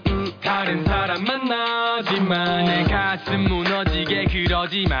다른 사람 만나지만 내 가슴 무너지게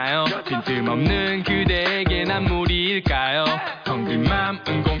그러지 마요. 빈틈없는 그대에게 난 무리일까요? 텅 빈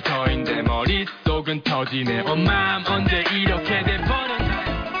맘은 공터인데 머릿속은 터지네. 맘 언제 이렇게 돼버렸나.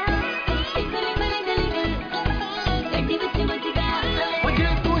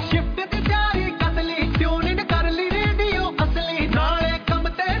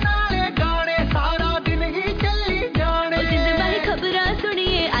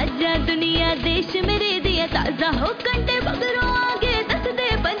 ताजा हो कंटे बगरों आगे दस दे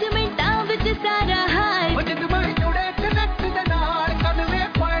 5 मिनटां विच सारा हाल ओ जिंद मैं जुड़े कनेक्ट दे नाल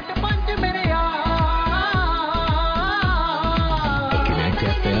 91.5 मेरे यार Connect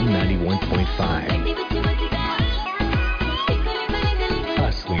FM 91.5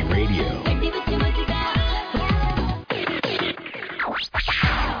 Hustling Radio.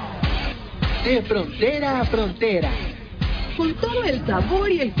 De frontera a frontera, con todo el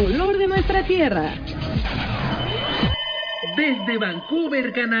sabor y el color de nuestra tierra. Desde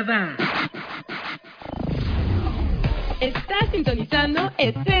Vancouver, Canadá. Estás sintonizando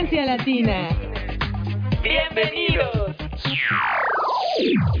Esencia Latina. ¡Bienvenidos!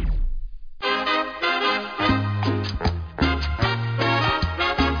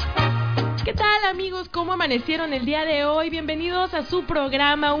 ¿Qué tal, amigos? ¿Cómo amanecieron el día de hoy? Bienvenidos a su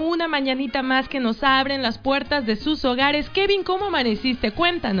programa, una mañanita más que nos abren las puertas de sus hogares. Kevin, ¿cómo amaneciste?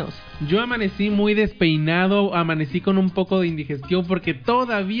 Cuéntanos. Yo amanecí muy despeinado, amanecí con un poco de indigestión porque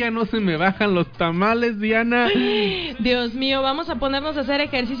todavía no se me bajan los tamales, Diana. Dios mío, vamos a ponernos a hacer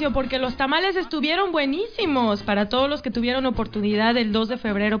ejercicio porque los tamales estuvieron buenísimos. Para todos los que tuvieron oportunidad el 2 de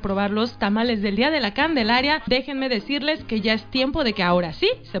febrero probar los tamales del Día de la Candelaria, déjenme decirles que ya es tiempo de que ahora sí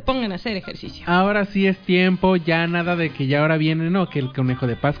se pongan a hacer ejercicio. Ahora sí es tiempo, ya nada de que ya ahora viene, no, que el conejo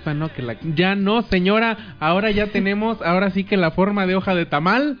de Pascua, no, que la... Ya no, señora, ahora ya tenemos, ahora sí que la forma de hoja de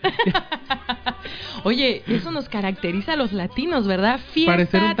tamal. Oye, eso nos caracteriza a los latinos, ¿verdad? Fiesta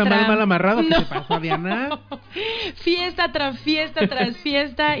parecer un tamal mal amarrado. ¿Qué no. te pasó, Diana? Fiesta tras fiesta tras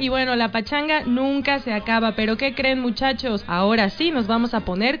fiesta. Y bueno, la pachanga nunca se acaba. Pero ¿qué creen, muchachos? Ahora sí nos vamos a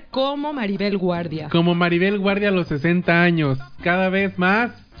poner como Maribel Guardia. Como Maribel Guardia a los 60 años. Cada vez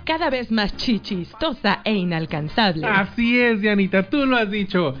más chichistosa e inalcanzable. Así es, Dianita, tú lo has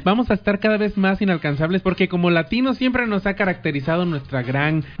dicho. Vamos a estar cada vez más inalcanzables porque como latinos siempre nos ha caracterizado nuestra,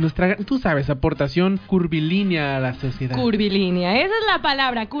 tú sabes, aportación curvilínea a la sociedad. Curvilínea, esa es la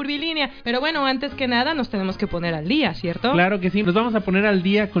palabra, curvilínea. Pero bueno, antes que nada nos tenemos que poner al día, ¿cierto? Claro que sí, nos vamos a poner al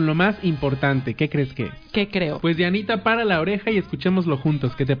día con lo más importante. ¿Qué crees que es? ¿Qué creo? Pues Dianita, para la oreja y escuchémoslo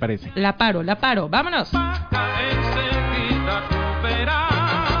juntos, ¿qué te parece? La paro, vámonos.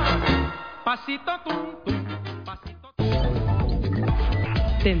 Pasito tum tum, pasito tum.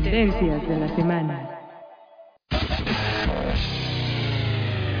 Tendencias de la semana.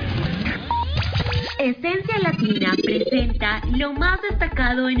 Esencia Latina presenta lo más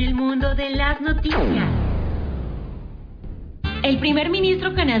destacado en el mundo de las noticias. El primer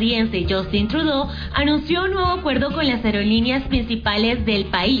ministro canadiense Justin Trudeau anunció un nuevo acuerdo con las aerolíneas principales del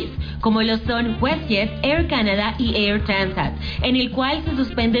país, como lo son WestJet, Air Canada y Air Transat, en el cual se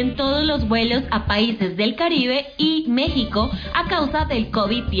suspenden todos los vuelos a países del Caribe y México a causa del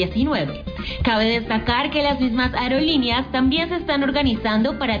COVID-19. Cabe destacar que las mismas aerolíneas también se están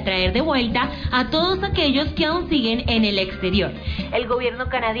organizando para traer de vuelta a todos aquellos que aún siguen en el exterior. El gobierno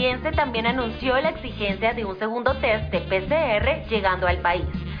canadiense también anunció la exigencia de un segundo test de PCR llegando al país.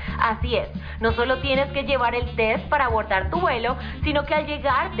 Así es, no solo tienes que llevar el test para abordar tu vuelo, sino que al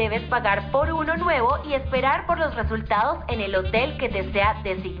llegar debes pagar por uno nuevo y esperar por los resultados en el hotel que te sea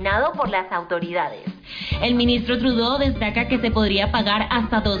designado por las autoridades. El ministro Trudeau destaca que se podría pagar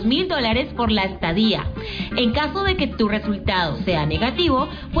hasta $2,000 por la estadía. En caso de que tu resultado sea negativo,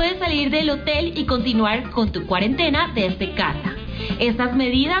 puedes salir del hotel y continuar con tu cuarentena desde casa. Estas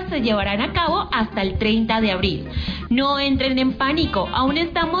medidas se llevarán a cabo hasta el 30 de abril. No entren en pánico, aún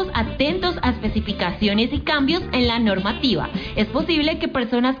estamos atentos a especificaciones y cambios en la normativa. Es posible que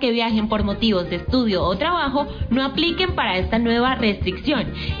personas que viajen por motivos de estudio o trabajo no apliquen para esta nueva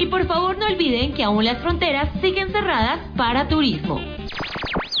restricción. Y por favor no olviden que aún las fronteras siguen cerradas para turismo.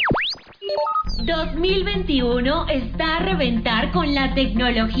 2021 está a reventar con la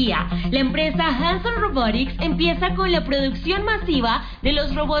tecnología. La empresa Hanson Robotics empieza con la producción masiva de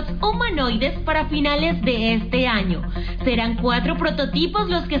los robots humanoides para finales de este año. Serán 4 prototipos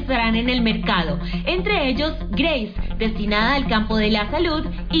los que estarán en el mercado, entre ellos Grace, destinada al campo de la salud,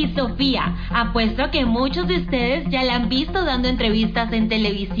 y Sofía. Apuesto a que muchos de ustedes ya la han visto dando entrevistas en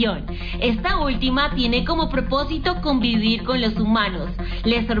televisión. Esta última tiene como propósito convivir con los humanos.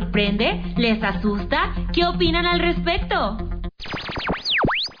 ¿Les sorprende? ¿Les asusta? ¿Qué opinan al respecto?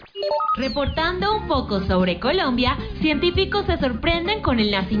 Reportando un poco sobre Colombia, científicos se sorprenden con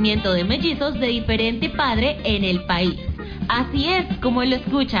el nacimiento de mellizos de diferente padre en el país. Así es, como lo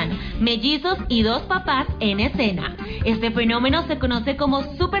escuchan, mellizos y dos papás en escena. Este fenómeno se conoce como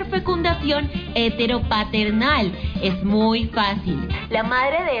superfecundación heteropaternal. Es muy fácil. La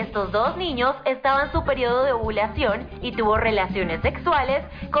madre de estos dos niños estaba en su periodo de ovulación y tuvo relaciones sexuales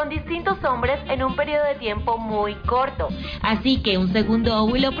con distintos hombres en un periodo de tiempo muy corto. Así que un segundo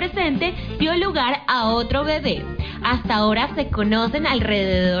óvulo presente dio lugar a otro bebé. Hasta ahora se conocen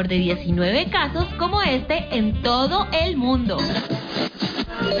alrededor de 19 casos como este en todo el mundo.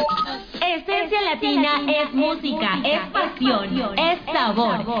 Esencia Latina es música, es pasión, es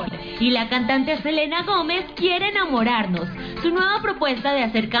sabor. Y la cantante Selena Gómez quiere enamorarnos. Su nueva propuesta de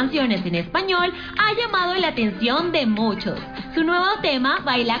hacer canciones en español ha llamado la atención de muchos. Su nuevo tema,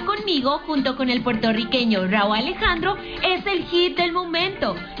 Baila Conmigo, junto con el puertorriqueño Rauw Alejandro, es el hit del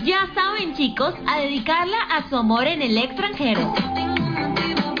momento. Ya saben, chicos, a dedicarla a su amor en el extranjero.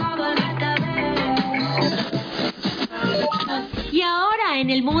 Y ahora en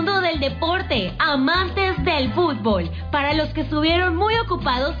el mundo del deporte, amantes del fútbol, para los que estuvieron muy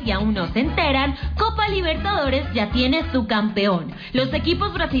ocupados y aún no se enteran, Copa Libertadores ya tiene su campeón. Los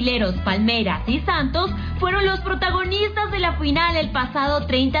equipos brasileros Palmeiras y Santos fueron los protagonistas de la final el pasado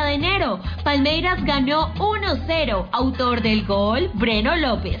 30 de enero. Palmeiras ganó 1-0, autor del gol Breno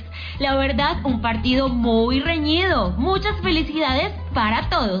López. La verdad, un partido muy reñido. Muchas felicidades para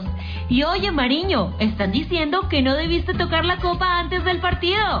todos. Y oye, Mariño, están diciendo que no debiste tocar la copa antes del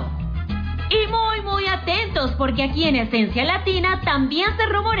partido. Y muy atentos, porque aquí en Esencia Latina también se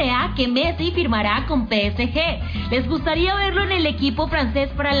rumorea que Messi firmará con PSG. ¿Les gustaría verlo en el equipo francés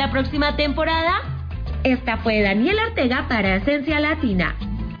para la próxima temporada? Esta fue Daniela Ortega para Esencia Latina.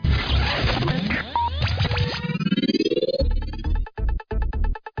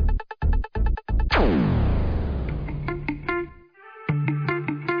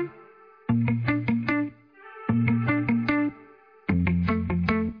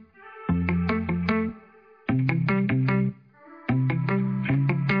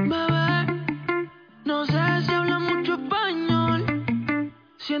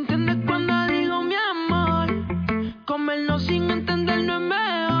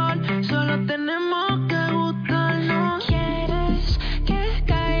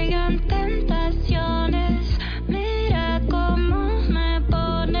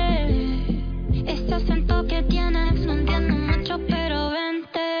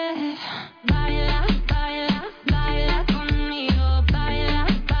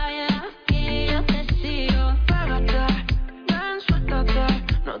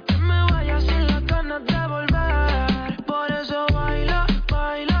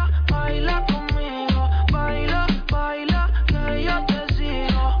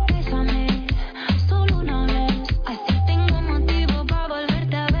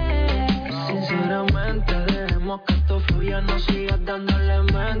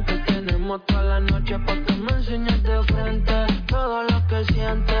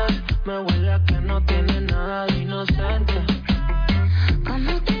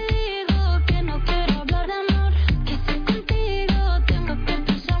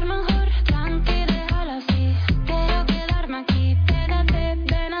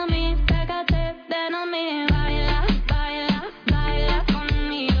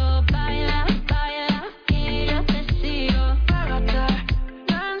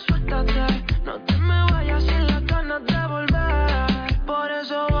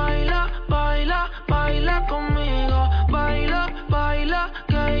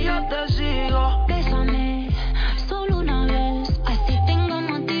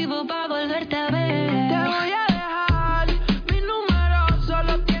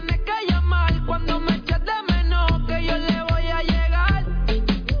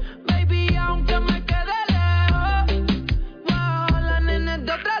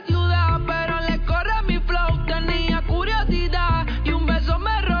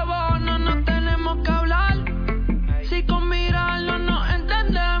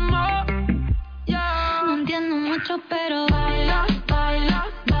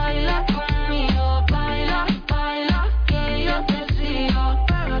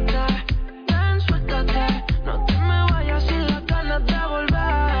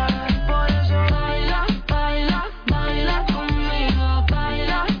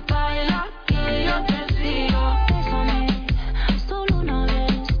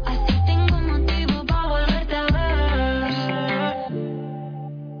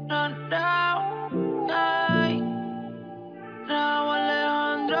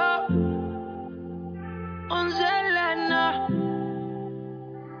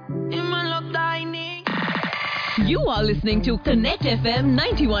 You are listening to Connect FM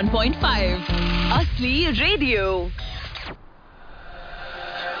 91.5. Asli Radio.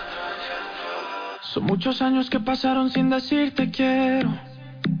 Son muchos años que pasaron sin decirte quiero,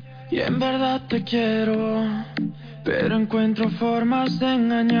 y en verdad te quiero, pero encuentro formas de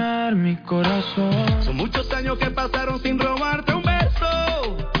engañar mi corazón. Son muchos años que pasaron sin robarte un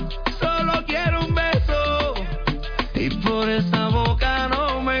beso, solo quiero un beso, y por esa boca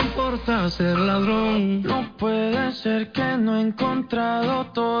no me importa ser ladrón. No puede ser que no he encontrado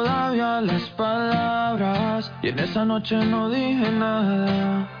todavía las palabras, y en esa noche no dije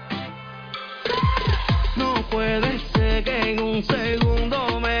nada. No puede ser que en un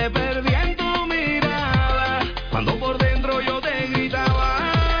segundo me perdí en tu mirada, cuando por dentro yo te gritaba.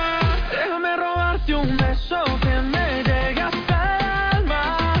 Déjame robarte un beso que me llegue hasta el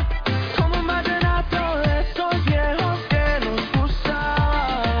alma, como un vallenato de esos viejos que nos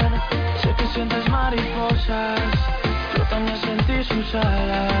gustaban. Sé que sientes mariposas, yo también sentí sus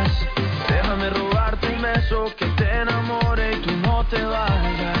alas. Déjame robarte un beso que te enamore y tú no te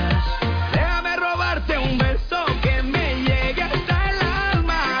vayas. Un beso que me llegue hasta el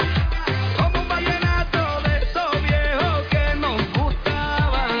alma, como un vallenato de esos viejos que nos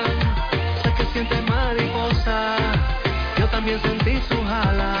gustaban. Sé que sientes mariposa, yo también sentí sus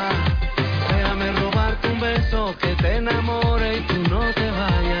alas. Déjame robarte un beso que te enamore y tú no te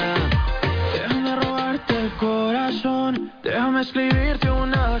vayas. Déjame robarte el corazón, déjame escribirte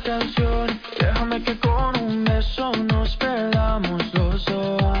una canción. Déjame que con un beso nos perdamos los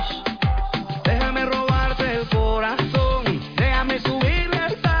dos. Déjame robarte el corazón, déjame subirle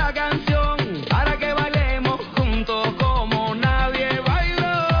esta canción, para que bailemos juntos como nadie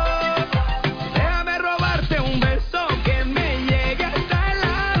bailó. Déjame robarte un beso que me llegue hasta el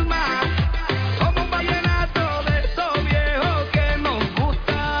alma, como un vallenato de esos viejos que nos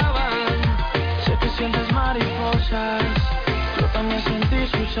gustaban. Sé que sientes mariposas, yo también sentí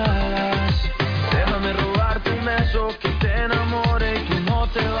sus alas. Déjame robarte un beso que te enamore y tú no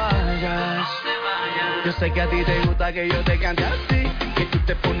te vayas. Yo sé que a ti te gusta que yo te cante así, que tú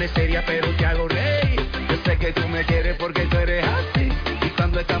te pones seria pero te hago reír. Yo sé que tú me quieres porque tú eres así, y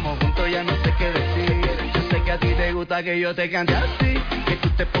cuando estamos juntos ya no sé qué decir. Yo sé que a ti te gusta que yo te cante así, que tú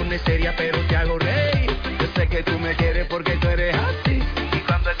te pones seria pero te hago reír. Yo sé que tú me quieres porque tú eres así, y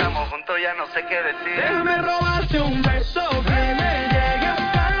cuando estamos juntos ya no sé qué decir. Déjame robarte un beso que me llegue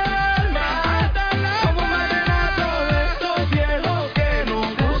hasta el alma, como un vallenato de esos viejos que nos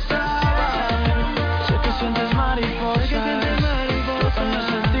gustaban. Sé que sientes mariposas, yo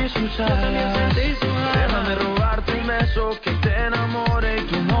también sentí sus alas. Déjame robarte un beso que te enamore y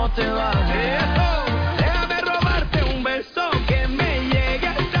tú no te vayas. Déjame robarte un beso que me llegue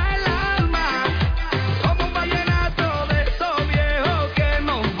hasta el alma, como un vallenato de esos viejos que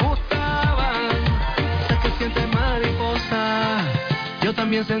nos gustaban. Sé que sientes mariposa, yo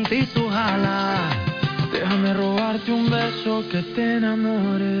también sentí sus alas. Déjame robarte un beso que te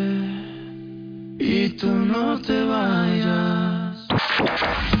enamore y tú no te vayas.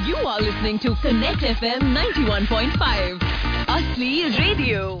 You are listening to Connect FM 91.5. Asli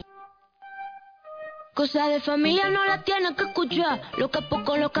Radio. Cosas de familia no las tienes que escuchar. Los capos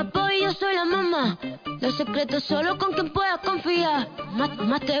con los capos y yo soy la mamá. Los secretos solo con quien puedas confiar.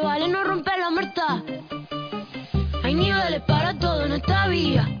 Más te vale no romper la muerta. Hay niveles para todo en esta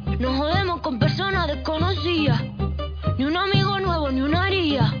vida. No jodemos con personas desconocidas. Ni un amigo nuevo ni una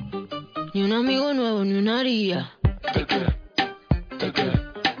haría. Ni un amigo nuevo ni una haría.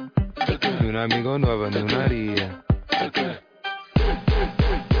 Ni un amigo nuevo ni una haría.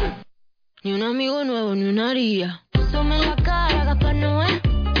 Ni un amigo nuevo ni una haría. Tome en la cara, Gaspar Noé.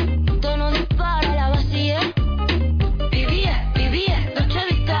 Tono dispara, la vacía. Vivía, Dolce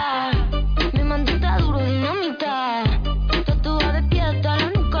Vita. Mi mandita duro, dinamita. Tatuada de pie hasta la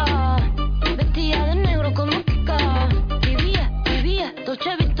nuca. Vestida de negro como Kika. Vivía,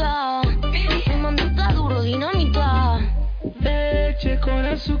 Dolce Vita. Mi mandita duro, dinamita. Leche con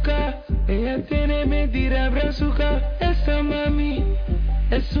azúcar, ella tiene mentira brazuca. Esa mami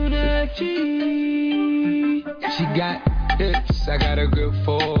es una G. She got hips, I got a grip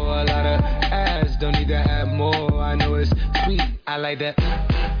for a lot of ass. Don't need to add more. I know it's sweet, I like that.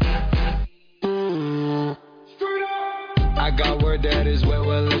 I got word that is wet,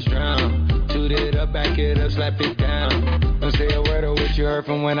 well let's drown. Toot it up, back it up, slap it down. Don't say a word of what you heard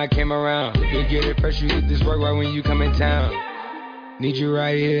from when I came around. You get it fresh, you get this work right when you come in town. Need you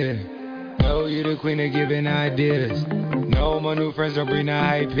right here. Know you the queen of giving ideas. No, my new friends don't bring the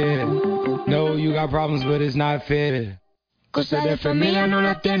hype here. No, you got problems, but it's not fair. Cosas de familia no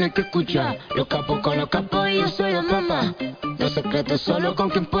las tienes que escuchar. Los capos con los capos y yo soy la mamá. Los secretos solo con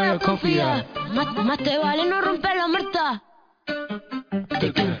quien puedo confiar. Más te vale no romper la muerta.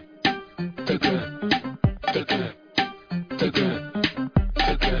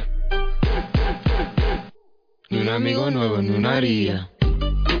 Ni un amigo nuevo, ni una haría.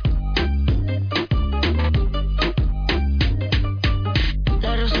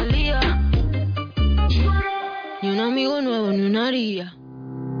 La Rosalía. Ni un amigo nuevo, ni una haría.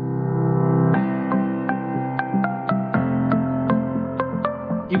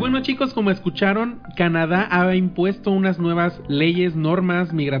 Y bueno, chicos, como escucharon, Canadá ha impuesto unas nuevas leyes,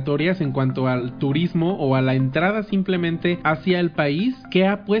 normas migratorias en cuanto al turismo o a la entrada simplemente hacia el país, que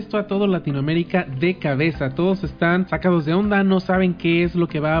ha puesto a todo Latinoamérica de cabeza. Todos están sacados de onda, no saben qué es lo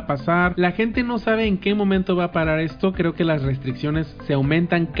que va a pasar. La gente no sabe en qué momento va a parar esto. Creo que las restricciones se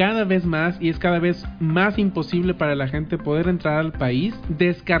aumentan cada vez más y es cada vez más imposible para la gente poder entrar al país.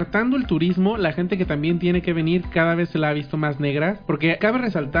 Descartando el turismo, la gente que también tiene que venir cada vez se la ha visto más negra, porque cabe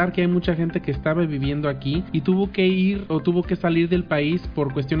resaltar que hay mucha gente que estaba viviendo aquí y tuvo que ir o tuvo que salir del país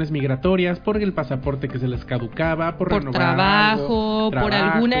por cuestiones migratorias, por el pasaporte que se les caducaba, por renovar trabajo, algo, por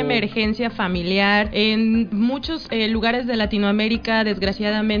alguna emergencia familiar. En muchos lugares de Latinoamérica,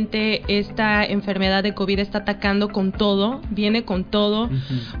 desgraciadamente, esta enfermedad de COVID está atacando con todo, viene con todo.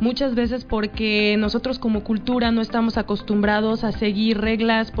 Muchas veces porque nosotros como cultura no estamos acostumbrados a seguir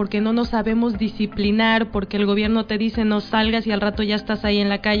reglas, porque no nos sabemos disciplinar, porque el gobierno te dice no salgas y al rato ya estás ahí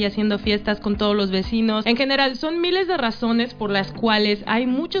en la calle haciendo fiestas con todos los vecinos. En general, son miles de razones por las cuales hay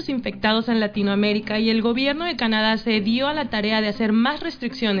muchos infectados en Latinoamérica y el gobierno de Canadá se dio a la tarea de hacer más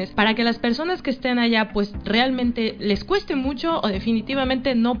restricciones para que las personas que estén allá pues realmente les cueste mucho o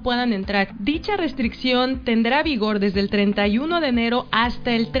definitivamente no puedan entrar. Dicha restricción tendrá vigor desde el 31 de enero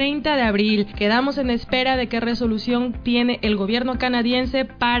hasta el 30 de abril. Quedamos en espera de qué resolución tiene el gobierno canadiense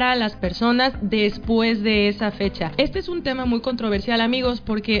para las personas después de esa fecha. Este es un tema muy controversial, amigos,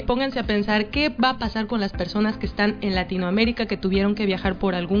 porque pónganse a pensar qué va a pasar con las personas que están en Latinoamérica, que tuvieron que viajar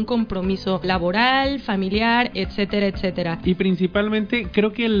por algún compromiso laboral, familiar, etcétera, etcétera. Y principalmente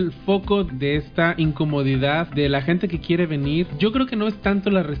creo que el foco de esta incomodidad de la gente que quiere venir, yo creo que no es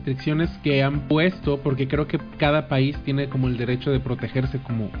tanto las restricciones que han puesto, porque creo que cada país tiene como el derecho de protegerse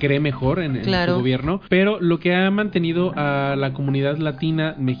como cree mejor en su gobierno, pero lo que ha mantenido a la comunidad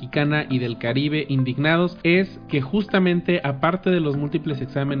latina, mexicana y del Caribe indignados es que justamente aparte de los múltiples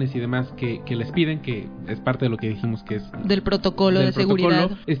exámenes y demás que les piden, que es parte de lo que dijimos que es del protocolo de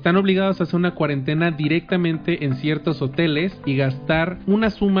seguridad, están obligados a hacer una cuarentena directamente en ciertos hoteles y gastar una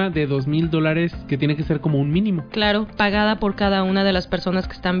suma de $2,000 que tiene que ser como un mínimo. Claro, pagada por cada una de las personas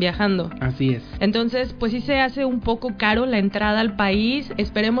que están viajando. Así es. Entonces, pues sí se hace un poco caro la entrada al país.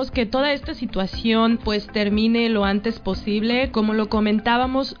 Esperemos que toda esta situación pues termine lo antes posible. Como lo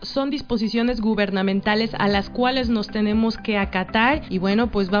comentábamos, son disposiciones gubernamentales a las cuales nos tenemos que acatar y bueno,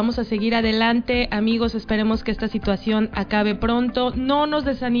 pues vamos a seguir adelante, amigos. Esperemos que esta situación acabe pronto. No nos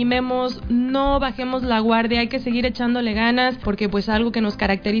desanimemos, no bajemos la guardia, hay que seguir echándole ganas porque pues algo que nos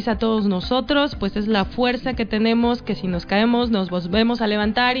caracteriza a todos nosotros pues es la fuerza que tenemos, que si nos caemos nos volvemos a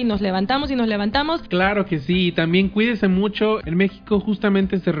levantar y nos levantamos y nos levantamos. Claro que sí, también cuídese mucho. En México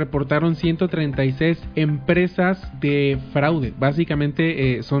justamente se reportaron 136 empresas de fraude.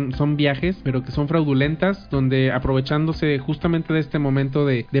 Básicamente son viajes, pero que son fraudulentas, donde aprovechándose justamente de este momento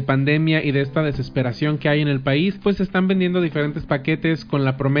de pandemia y de esta desesperación que hay en el país, pues están vendiendo diferentes paquetes con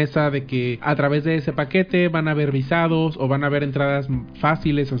la promesa de que a través de ese paquete van a haber visados o van a haber entradas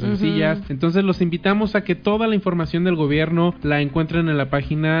fáciles o sencillas. Entonces los invitamos a que toda la información del gobierno la encuentren en la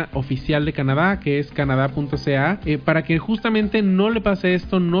página oficial de Canadá, que es canadá.ca, para que justamente no le pase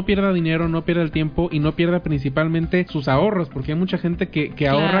esto, no pierda dinero, no pierda el tiempo y no pierda principalmente sus ahorros, porque hay mucha gente que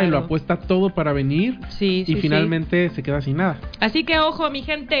ahorra y lo apuesta todo para venir y finalmente se queda sin nada. Así que ojo, mi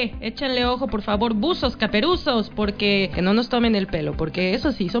gente, échenle ojo, por favor, buzos, caperuzos, porque que no nos tomen el pelo, porque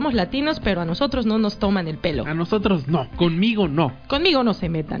eso sí, somos latinos, pero a nosotros no nos toman el pelo. A nosotros no, conmigo no. Conmigo no se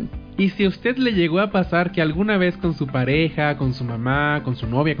metan. Y si a usted le llegó a pasar que alguna vez con su pareja, con su mamá, con su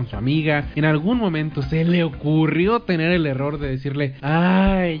novia, con su amiga, en algún momento se le ocurrió tener el error de decirle,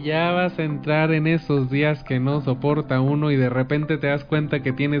 ay, ya vas a entrar en esos días que no soporta uno y de repente te das cuenta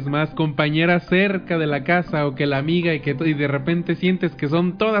que tienes más compañeras cerca de la casa o que la amiga y de repente sientes que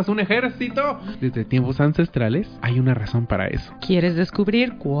son todas un ejército. Desde tiempos ancestrales hay una razón para eso. ¿Quieres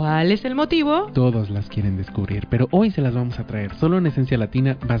descubrir cuál es el motivo? Todos las quieren descubrir, pero hoy se las vamos a traer. Solo en Esencia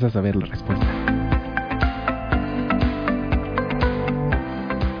Latina vas a saber la respuesta.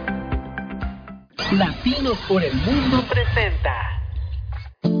 Latinos por el Mundo presenta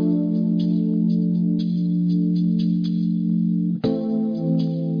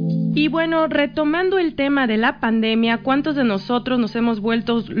bueno, retomando el tema de la pandemia, ¿cuántos de nosotros nos hemos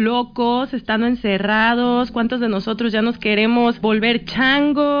vuelto locos estando encerrados? ¿Cuántos de nosotros ya nos queremos volver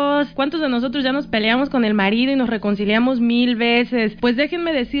changos? ¿Cuántos de nosotros ya nos peleamos con el marido y nos reconciliamos 1000 veces? Pues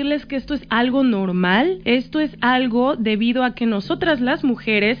déjenme decirles que esto es algo normal. Esto es algo debido a que nosotras las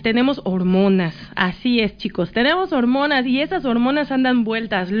mujeres tenemos hormonas. Así es, chicos, tenemos hormonas y esas hormonas andan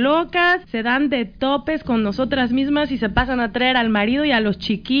vueltas locas, se dan de topes con nosotras mismas y se pasan a traer al marido y a los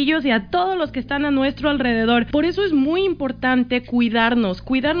chiquillos y a todos los que están a nuestro alrededor. Por eso es muy importante cuidarnos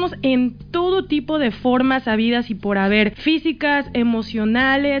en todo tipo de formas habidas y por haber, físicas,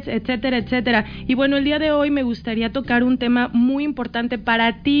 emocionales, etcétera, etcétera. Y bueno, el día de hoy me gustaría tocar un tema muy importante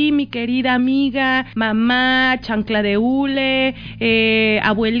para ti, mi querida amiga, mamá, chancla de hule,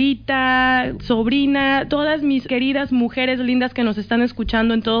 abuelita, sobrina, todas mis queridas mujeres lindas que nos están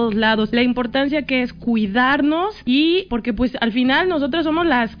escuchando en todos lados. La importancia que es cuidarnos y porque pues al final nosotras somos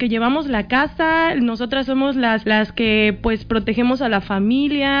las que llevamos la casa, nosotras somos las que pues protegemos a la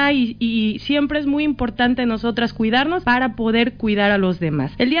familia y siempre es muy importante nosotras cuidarnos para poder cuidar a los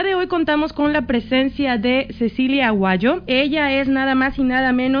demás. El día de hoy contamos con la presencia de Cecilia Aguayo. Ella es nada más y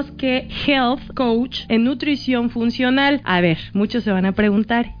nada menos que Health Coach en nutrición funcional. A ver, muchos se van a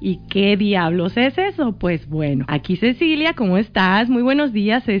preguntar, ¿y qué diablos es eso? Pues bueno, aquí Cecilia, ¿cómo estás? Muy buenos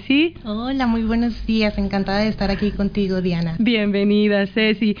días, Ceci. Hola, muy buenos días. Encantada de estar aquí contigo, Diana. Bienvenida,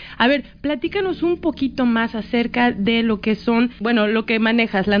 Ceci. A ver, platícanos un poquito más acerca de lo que son, bueno, lo que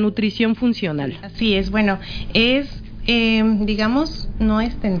manejas, la nutrición funcional. Así es, bueno, es... digamos, no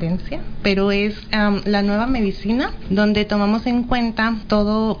es tendencia, pero es la nueva medicina donde tomamos en cuenta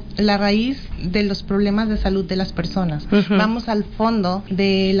todo la raíz de los problemas de salud de las personas. Uh-huh. Vamos al fondo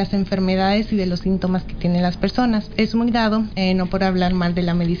de las enfermedades y de los síntomas que tienen las personas. Es muy dado, no por hablar mal de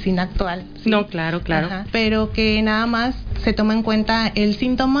la medicina actual. ¿Sí? No, claro. Ajá, pero que nada más se toma en cuenta el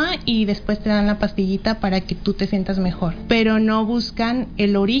síntoma y después te dan la pastillita para que tú te sientas mejor, pero no buscan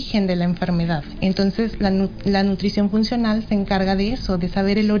el origen de la enfermedad. Entonces la nutrición funcional se encarga de eso, de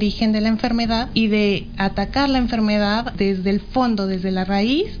saber el origen de la enfermedad y de atacar la enfermedad desde el fondo, desde la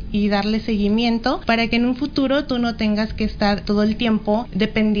raíz y darle seguimiento para que en un futuro tú no tengas que estar todo el tiempo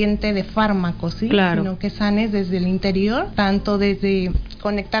dependiente de fármacos, ¿sí? Claro. Sino que sanes desde el interior, tanto desde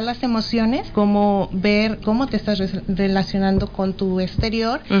conectar las emociones como ver cómo te estás relacionando con tu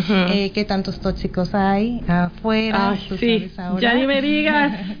exterior, uh-huh. Qué tantos tóxicos hay afuera. Ay, sí, sabes ahora. Ya ni me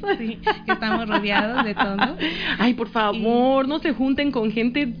digas. Sí, que estamos rodeados de todo. Ay, por favor, no se junten con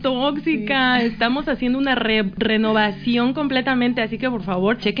gente tóxica. Sí. Estamos haciendo una renovación completamente, así que por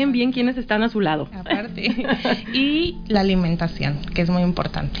favor, chequen bien quiénes están a su lado. Aparte. Y la alimentación, que es muy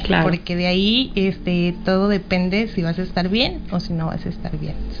importante. Claro. Porque de ahí todo depende si vas a estar bien o si no vas a estar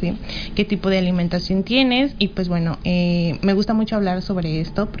bien, ¿sí? Qué tipo de alimentación tienes. Y pues bueno, me gusta mucho hablar sobre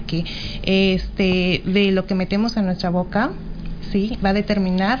esto porque de lo que metemos a nuestra boca, sí, va a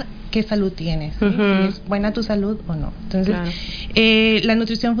determinar qué salud tienes, ¿sí? Uh-huh. Si es buena tu salud o no. Entonces, claro. La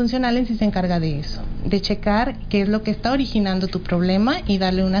nutrición funcional en sí se encarga de eso, de checar qué es lo que está originando tu problema y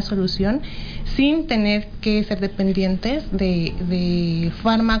darle una solución sin tener que ser dependientes de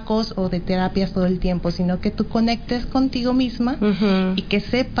fármacos o de terapias todo el tiempo, sino que tú conectes contigo misma, uh-huh. y que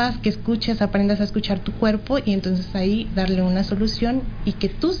sepas, que escuches, aprendas a escuchar tu cuerpo y entonces ahí darle una solución y que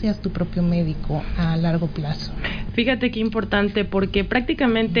tú seas tu propio médico a largo plazo. Fíjate qué importante, porque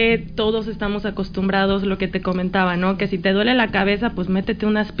prácticamente todos estamos acostumbrados, lo que te comentaba, ¿no? Que si te duele la cabeza, pues métete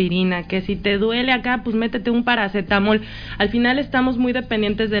una aspirina, que si te duele acá, pues métete un paracetamol. Al final estamos muy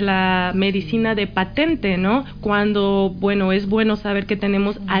dependientes de la medicina de patente, ¿no? Cuando, bueno, es bueno saber que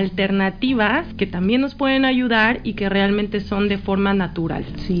tenemos alternativas que también nos pueden ayudar y que realmente son de forma natural.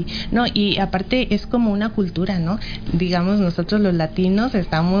 Sí, no, y aparte es como una cultura, ¿no? Digamos, nosotros los latinos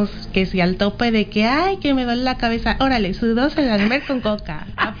estamos que si al tope de que, ay, que me duele la cabeza, órale, sudos el almer con coca.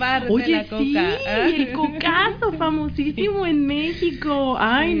 Oye, la coca. Sí, el cocazo famosísimo en México.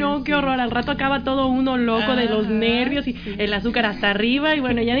 Ay, no, qué horror. Al rato acaba todo uno loco de los nervios y el azúcar hasta arriba. Y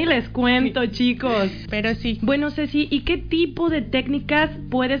bueno, ya ni les cuento, chicos. Pero sí. Bueno, Ceci, ¿y qué tipo de técnicas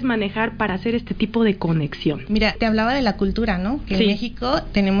puedes manejar para hacer este tipo de conexión? Mira, te hablaba de la cultura, ¿no? Que sí. En México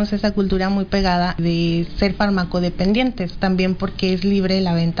tenemos esa cultura muy pegada de ser farmacodependientes, también porque es libre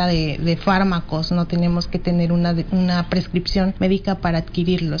la venta de fármacos, no tenemos que tener una una prescripción médica para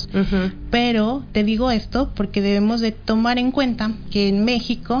adquirirlos. Pero te digo esto porque debemos de tomar en cuenta que en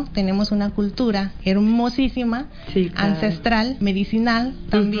México tenemos una cultura hermosísima, ancestral, medicinal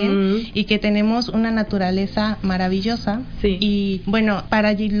también, y que tenemos una naturaleza maravillosa. Y bueno,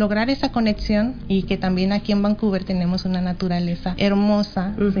 para lograr esa conexión, y que también aquí en Vancouver tenemos una naturaleza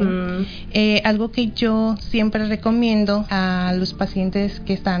hermosa, algo que yo siempre recomiendo a los pacientes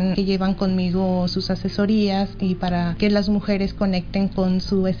que llevan conmigo sus asesorías, y para que las mujeres conecten con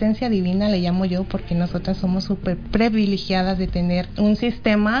su esencia divina, le llamo yo, porque nosotras somos súper privilegiadas de tener un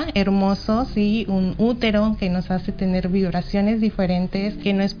sistema hermoso, un útero que nos hace tener vibraciones diferentes,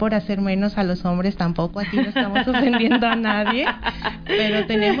 que no es por hacer menos a los hombres tampoco, aquí no estamos ofendiendo a nadie, pero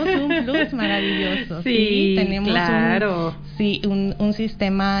tenemos un plus maravilloso. Tenemos un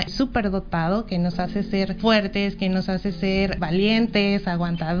sistema súper dotado que nos hace ser fuertes, que nos hace ser valientes,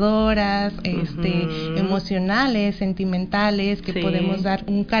 aguantadoras, emocionales, sentimentales, que podemos dar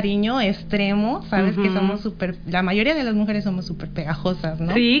un cariño extremo, sabes, que somos la mayoría de las mujeres somos súper pegajosas,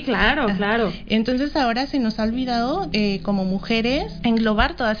 ¿no? Sí, claro. Entonces ahora se nos ha olvidado como mujeres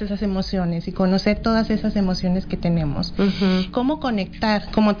englobar todas esas emociones y conocer todas esas emociones que tenemos. ¿Cómo conectar?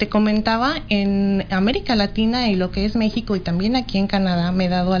 Como te comentaba, en América Latina y lo que es México, y también aquí en Canadá, me he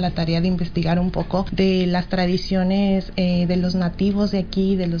dado a la tarea de investigar un poco de las tradiciones de los nativos de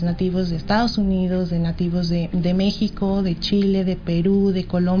aquí, de los nativos de Estados Unidos, de nativos de México, de Chile, de Perú, de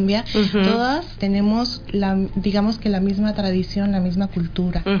Colombia. Todas tenemos digamos que la misma tradición, la misma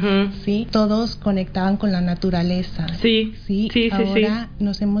cultura. ¿Sí? Todos conectaban con la naturaleza. Ahora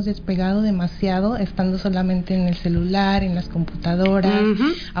nos hemos despegado demasiado, estando solamente en el celular, en las computadoras.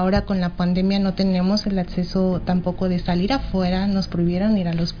 Ahora con la pandemia no tenemos el acceso tampoco de salir afuera, nos prohibieron ir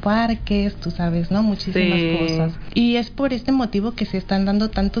a los parques, tú sabes, ¿no? Muchísimas cosas. Y es por este motivo que se están dando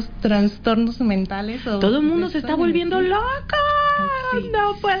tantos trastornos mentales. Todo el mundo se está volviendo loca.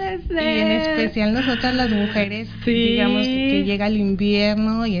 No puede ser. Y en especial nosotras las mujeres, digamos que llega el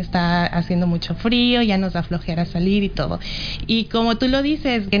invierno y está haciendo mucho frío, ya nos da flojera salir y todo. Y como tú lo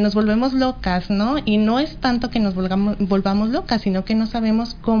dices, que nos volvemos locas, ¿no? Y no es tanto que nos volvamos locas, sino que no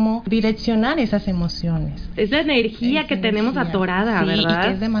sabemos cómo direccionar esas emociones. Es la energía que tenemos atorada, ¿verdad? Y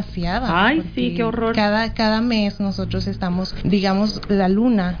que es demasiada. Ay, sí, qué horror. Cada mes nosotros estamos, digamos, la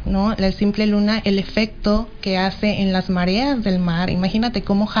luna, ¿no? La simple luna, el efecto que hace en las mareas del mar. Imagínate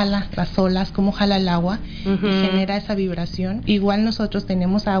cómo jala las olas, cómo jala el agua y genera esa vibración. Igual nosotros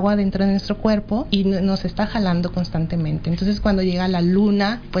tenemos agua dentro de nuestro cuerpo y nos está jalando constantemente. Entonces cuando llega la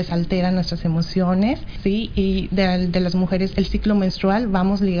luna, pues altera nuestras emociones, ¿sí? Y de las mujeres, el ciclo menstrual,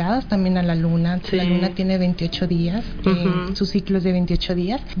 vamos ligadas también a la luna. La luna tiene 28 días, su ciclo es de 28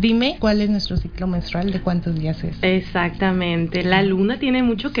 días. Dime, ¿cuál es nuestro ciclo menstrual? ¿De cuántos días es? Exactamente, la luna tiene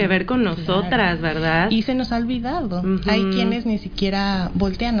mucho que ver con nosotras, ¿verdad? Y se nos ha olvidado. Hay quienes ni siquiera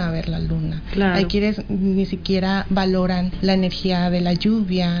voltean a ver la luna. Hay quienes ni siquiera valoran la energía de la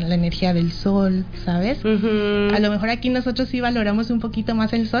lluvia, la energía del sol, ¿sabes? A lo mejor aquí nosotros sí valoramos un poquito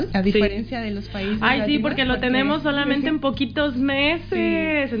más el sol, a diferencia de los países latinos, porque lo tenemos solamente en poquitos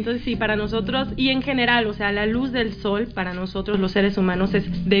meses. Entonces sí, para nosotros, y en general, o sea, la luz del sol para nosotros los seres humanos es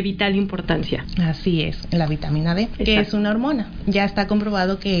de vital importancia. Así es, la vitamina D, que es una hormona. Ya está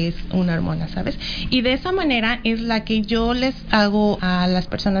comprobado que es una hormona, ¿sabes? Y de esa manera es la que yo les hago a las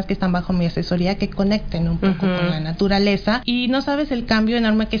personas que están bajo mi asesoría, que conecten un poco con la naturaleza. Y no sabes el cambio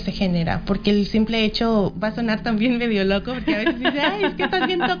enorme que se genera, porque el simple hecho va a sonar también medio loco, porque a veces dices, ay, es que estás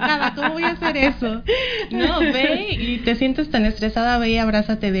bien tocada, ¿cómo voy a hacer eso? No, ve y te sientes tan estresada, ve y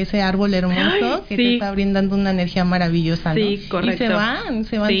abrázate de ese árbol hermoso que te está brindando una energía maravillosa, ¿no? Sí, correcto. Y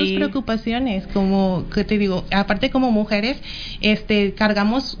se van tus preocupaciones, como que te digo, aparte como mujeres,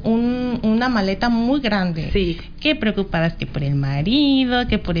 cargamos una maleta muy grande. Que preocupadas que por el marido,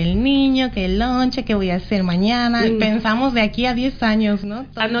 que por el niño, que el lonche, que voy a hacer mañana. Pensamos de aquí a 10 años, ¿no?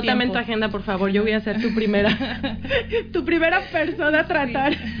 Anótame en tu agenda, por favor, yo voy a ser tu primera persona a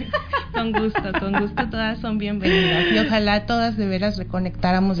tratar. Con gusto, todas son bienvenidas. Y ojalá todas de veras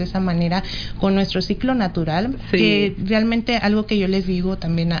reconectáramos de esa manera con nuestro ciclo natural, que realmente algo que yo les digo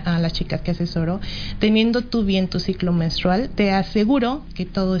también a las chicas que asesoro, teniendo tú bien tu ciclo menstrual, te aseguro que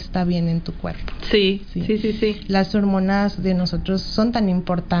todo está bien en tu cuerpo. Sí. Las hormonas de nosotros son tan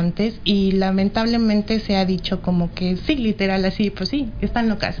importantes y lamentablemente se ha dicho como que sí, literal así, pues sí, están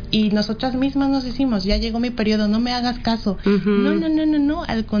locas. Y nosotras mismas nos decimos, ya llegó mi periodo, no me hagas caso. No,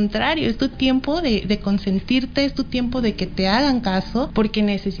 al contrario, es tu tiempo de consentirte, es tu tiempo de que te hagan caso, porque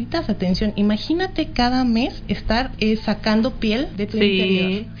necesitas atención. Imagínate cada mes estar sacando piel de tu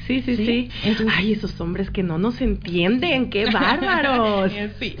interior. Sí. Entonces, ay, esos hombres que no nos entienden, qué bárbaros.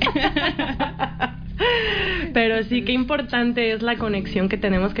 Pero sí, qué importante es la conexión que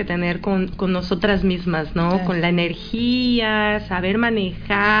tenemos que tener con nosotras mismas, ¿no? Claro. Con la energía, saber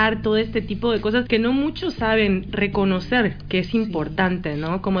manejar todo este tipo de cosas que no muchos saben reconocer que es importante,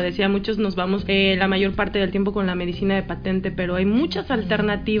 ¿no? Como decía, muchos nos vamos la mayor parte del tiempo con la medicina de patente, pero hay muchas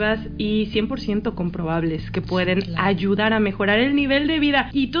alternativas y 100% comprobables que pueden ayudar a mejorar el nivel de vida.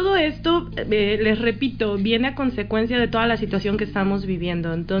 Y todo esto, les repito, viene a consecuencia de toda la situación que estamos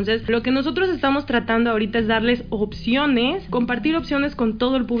viviendo. Entonces, lo que nosotros estamos tratando ahorita es darles opciones, compartir opciones con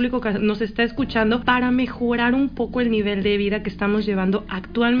todo el público que nos está escuchando para mejorar un poco el nivel de vida que estamos llevando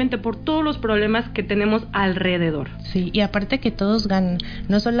actualmente por todos los problemas que tenemos alrededor. Sí, y aparte que todos ganan,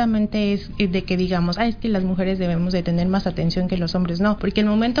 no solamente es de que digamos, es que las mujeres debemos de tener más atención que los hombres, no, porque el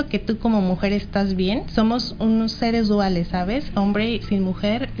momento que tú como mujer estás bien, somos unos seres duales, ¿sabes? Hombre sin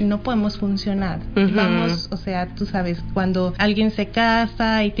mujer no podemos funcionar. Vamos, o sea, tú sabes, cuando alguien se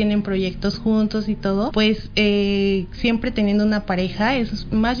casa y tienen proyectos juntos y todo, pues siempre teniendo una pareja es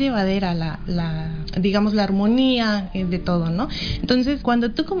más llevadera digamos, la armonía de todo, ¿no? Entonces,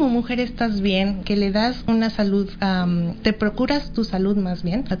 cuando tú como mujer estás bien, que le das una salud, te procuras tu salud más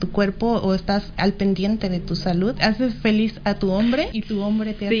bien, a tu cuerpo, o estás al pendiente de tu salud, haces feliz a tu hombre y tu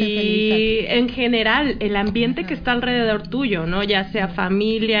hombre te hace feliz a ti. En general, el ambiente que está alrededor tuyo, ¿no? Ya sea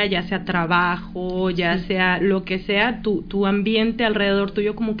familia, ya sea trabajo, ya sea lo que sea, tu ambiente alrededor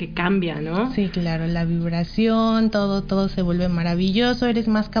tuyo como que cambia, ¿no? Sí, claro, la vibración, todo se vuelve maravilloso, eres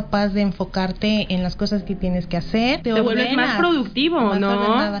más capaz de enfocarte en las cosas que tienes que hacer, te vuelves más productivo, más ¿no?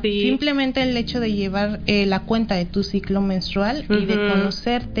 ordenada. Sí. Simplemente el hecho de llevar la cuenta de tu ciclo menstrual y de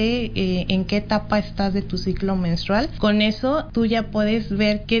conocerte en qué etapa estás de tu ciclo menstrual, con eso tú ya puedes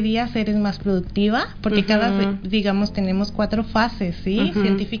ver qué días eres más productiva, porque digamos, tenemos 4 fases, ¿sí?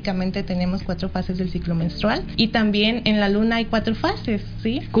 Científicamente tenemos 4 fases del ciclo menstrual, y también en la luna hay 4 fases,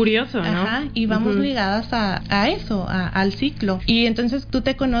 ¿sí? Curioso, ¿no? Ajá, y vamos ligadas a eso, al ciclo. Y entonces tú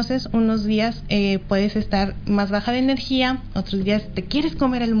te conoces, unos días puedes estar más baja de energía, otros días te quieres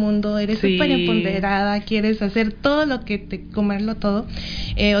comer el mundo, eres súper empoderada, quieres hacer todo lo que comerlo todo.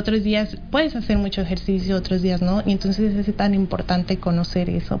 Otros días puedes hacer mucho ejercicio, otros días no, y entonces es tan importante conocer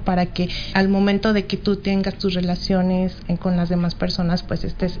eso para que al momento de que tú tengas tus relaciones con las demás personas, pues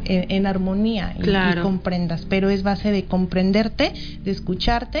estés en armonía y comprendas. Pero es base de comprenderte, de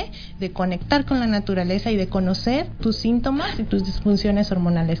escucharte, de conectar con la naturaleza y de conocer tus síntomas y tus disfunciones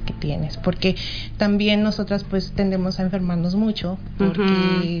hormonales que tienes, porque también nosotras pues tendemos a enfermarnos mucho,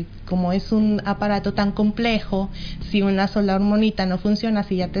 porque como es un aparato tan complejo, si una sola hormonita no funciona,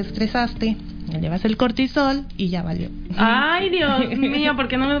 si ya te estresaste, llevas el cortisol y ya valió. Ay, Dios mío, ¿por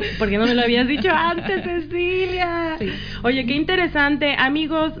qué no me lo habías dicho antes, Cecilia? Sí. Oye, qué interesante.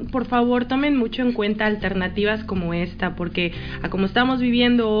 Amigos, por favor, tomen mucho en cuenta alternativas como esta, porque a como estamos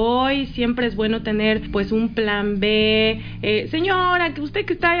viviendo hoy, siempre es bueno tener pues un plan B. Señora, que usted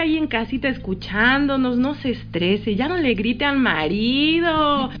que está ahí en casita escuchándonos, no se estrese, ya no le grite al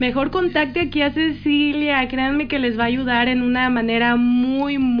marido. Mejor contacte aquí a Cecilia, créanme que les va a ayudar en una manera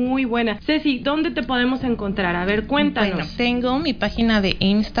muy, muy buena. Ceci, ¿dónde te podemos encontrar? A ver, cuéntanos. Bueno, tengo mi página de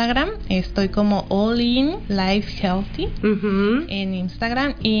Instagram, estoy como All In Life Healthy en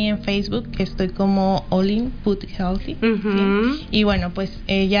Instagram, y en Facebook estoy como All In Food Healthy. ¿Sí? Y bueno, pues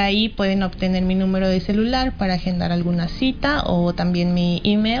ya ahí pueden obtener mi número de celular para agendar alguna cita, o también mi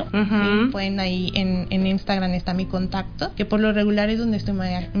email. ¿Sí? Pueden ahí en Instagram está mi contacto, que por lo regular es donde estoy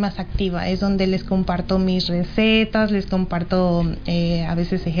más activa, es donde les comparto mis recetas, les comparto a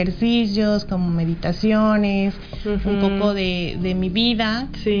veces ejercicios como meditaciones, un poco de mi vida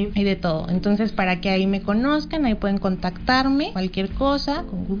y de todo. Entonces, para que ahí me conozcan, ahí pueden contactarme, cualquier cosa,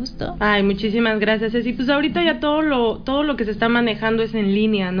 con gusto. Ay, muchísimas gracias, Ceci. Pues ahorita ya todo lo que se está manejando es en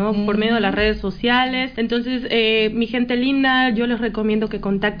línea, ¿no? Por medio de las redes sociales. Entonces, mi gente linda, yo les recomiendo que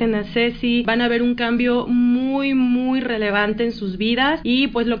contacten a Ceci. Van a ver un cambio muy, muy relevante en sus vidas, y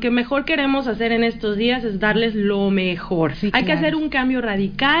pues lo que mejor queremos hacer en estos días es darles lo mejor. Sí, hay que hacer un cambio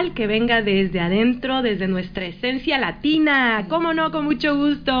radical que venga desde adentro, desde nuestra esencia latina. ¿Cómo no? Con mucho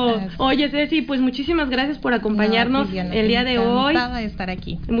gusto. Oye, Ceci, pues muchísimas gracias por acompañarnos el día de hoy. Encantada de estar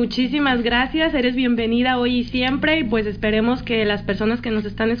aquí. Muchísimas gracias, eres bienvenida hoy y siempre, y pues esperemos que las personas que nos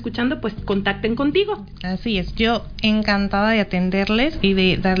están escuchando pues contacten contigo. Así es, yo encantada de atenderles y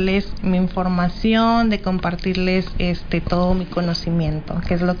de darles mi información, de compartirles todo mi conocimiento,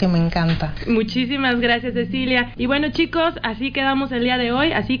 que es lo que me encanta. Muchísimas gracias, Cecilia. Y bueno, chicos, así quedamos el día de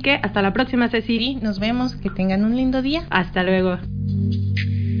hoy, así que hasta la próxima, Ceci. Sí, nos vemos, que tengan un lindo día. Hasta luego.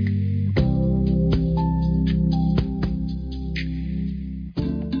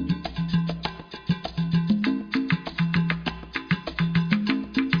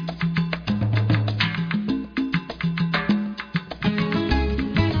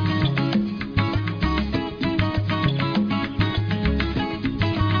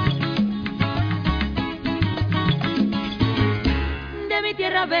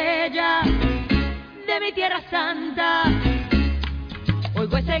 mi tierra santa.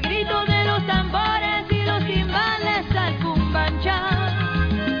 Oigo ese grito de los tambores y los timbales al cumbanchar.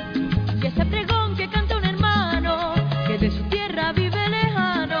 Y ese pregón que canta un hermano que de su tierra vive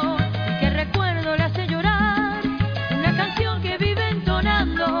lejano y que recuerdo le hace llorar. Una canción que vive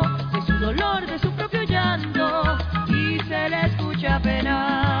entonando de su dolor, de su propio llanto y se le escucha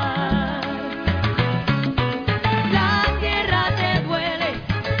penar. La tierra te duele,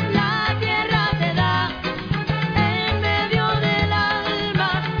 la tierra te da en medio del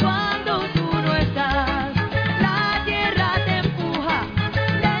alma cuando tú no estás. La tierra te empuja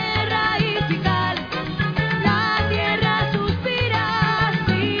de raíz y cal. La tierra suspira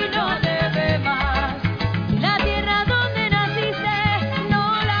si no te ve más. La tierra donde naciste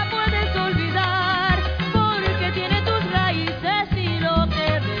no la puedes olvidar porque tiene tus raíces y lo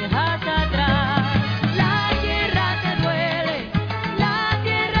que dejas atrás. La tierra te duele, la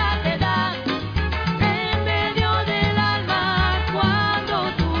tierra te da en medio del alma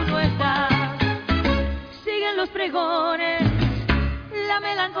cuando tú no estás. Siguen los pregones, la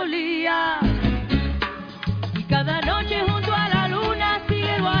melancolía y cada noche junto a la luna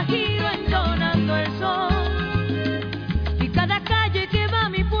sigue el guajiro entonando el sol. Y cada calle que va a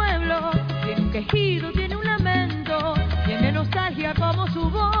mi pueblo tiene un quejido, tiene un lamento, tiene nostalgia como su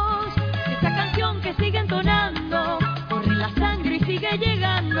voz. Esta canción que sigue entonando corre la sangre y sigue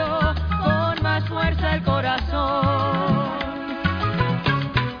llegando con más fuerza al corazón.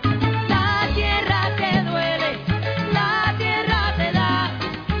 La tierra te duele, la tierra te da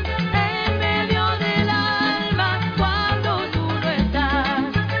en medio del alma cuando tú no estás.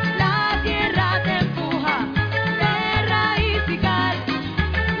 La tierra te empuja de raíz y cal.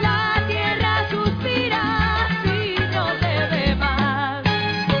 La tierra suspira si no te ve más.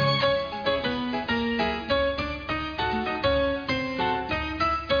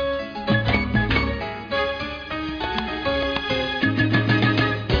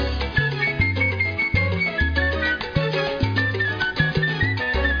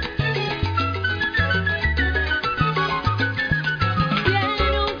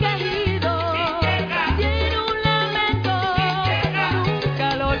 Tiene un quejido, tiene un lamento,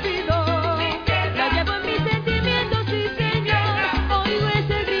 nunca lo olvido. La llevo en mis sentimientos, sí señor, oigo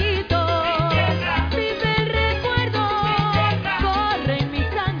ese grito. Vive el recuerdo, corre en mi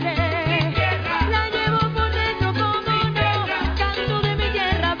sangre. La llevo por dentro como no, canto de mi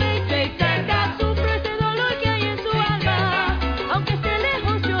tierra bella y cerca. Sufro ese dolor que hay en su alma, aunque esté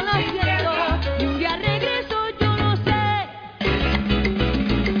lejos yo la siento. Y un día regreso, yo no sé.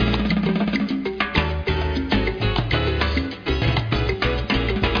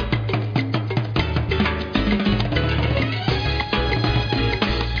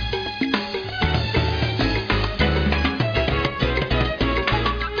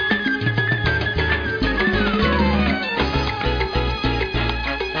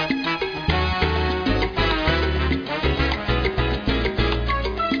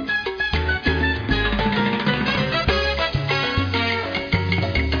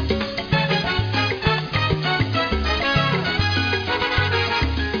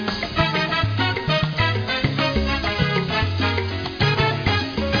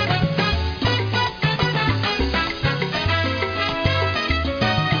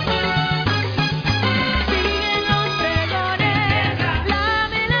 Siguen los pregones, la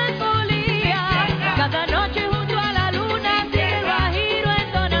melancolía. Cada noche junto a la luna sigue el guajiro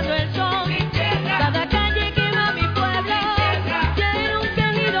entonando el son. Cada calle que va a mi pueblo tiene un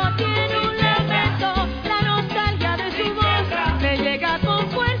quejido, tiene un lamento. La nostalgia de su voz me llega con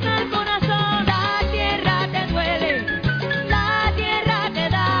fuerza al corazón. La tierra te duele, la tierra te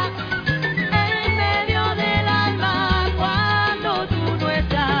da en medio del alma cuando tú no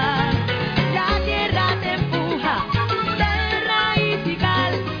estás. La tierra te empuja de raíz y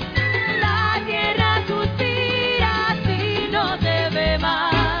cal. La tierra suspira si no te ve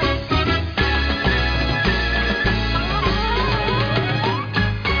más.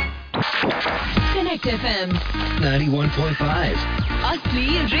 Connect FM, 91.5.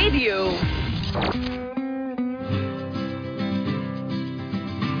 Asli Radio.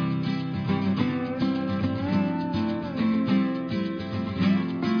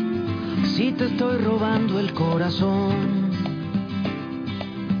 Si te estoy robando el corazón,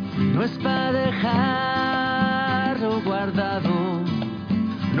 no es para dejarlo guardado,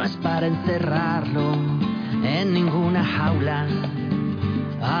 no es para encerrarlo en ninguna jaula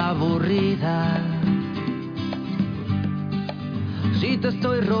aburrida. Si te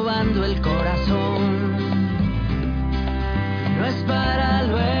estoy robando el corazón, no es para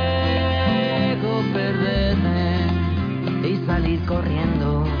luego perderme y salir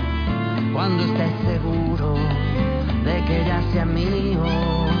corriendo cuando estés seguro de que ya sea mío.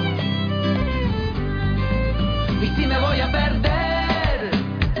 Y si me voy a perder,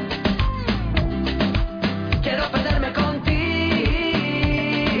 quiero perderme contigo,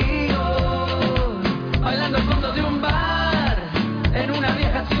 bailando al fondo de un bar, en una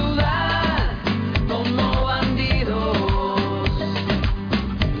vieja ciudad, como bandidos.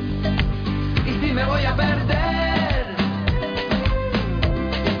 Y si me voy a perder,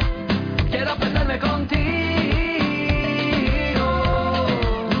 quiero perderme contigo,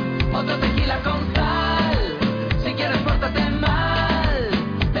 otro tequila con sal, si quieres pórtate mal,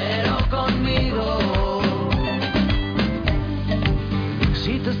 pero conmigo.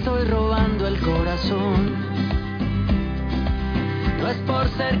 Si te estoy robando el corazón, no es por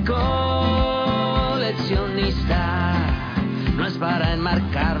ser coleccionista, no es para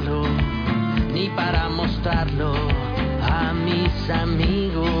enmarcarlo, ni para mostrarlo a mis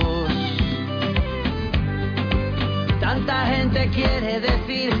amigos. Tanta gente quiere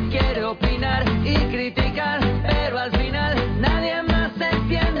decir, quiere opinar y criticar, pero al final nadie más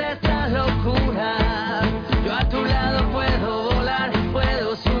entiende esta locura. Yo a tu lado puedo volar,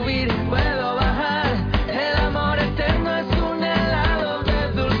 puedo subir, puedo bajar. El amor eterno es un helado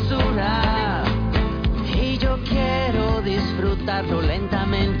de dulzura y yo quiero disfrutarlo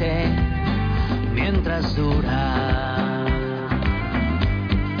lentamente mientras dura.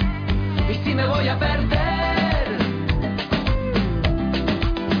 Y si me voy a perder,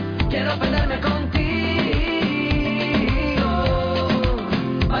 quiero perderme contigo,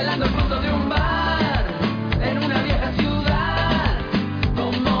 bailando al fondo de un bar, en una vieja ciudad,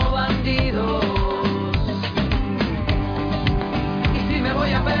 como bandidos. Y si me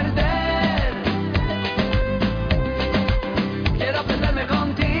voy a perder, quiero perderme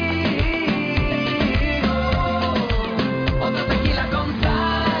contigo, otro tequila con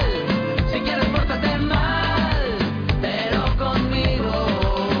sal, si quieres pórtate mal, pero conmigo.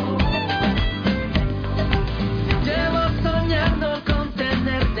 Llevo soñando con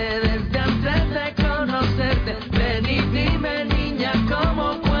tenerte desde antes de conocerte. Ven y dime, niña,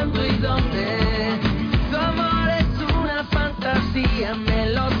 cómo, cuándo y dónde. Tu amor es una fantasía, me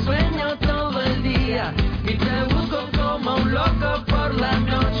lo sueño todo el día y te busco como un loco por la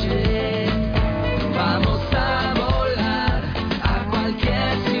noche. Vamos a volar a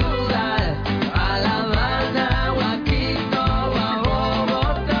cualquier ciudad, a La Habana o a Quito o a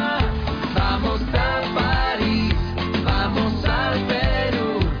Bogotá. Vamos a París, vamos al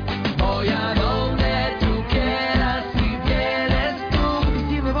Perú, voy a donde tú quieras si quieres tú. Y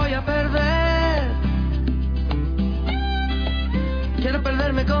si me voy a perder, quiero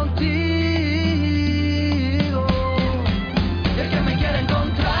perderme contigo. Y el que me quiera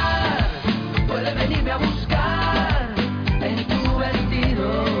encontrar puede venirme a buscar en tu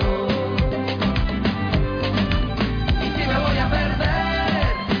vestido. Y si me voy a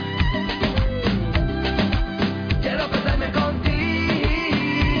perder, quiero perderme contigo,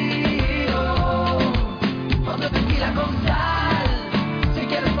 otro tequila con sal, si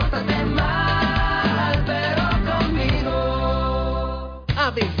quieres pórtate mal, pero conmigo.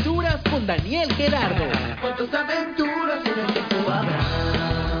 Aventuras con Daniel Gerardo. ¿Cuántas aventuras en el que tú habrás?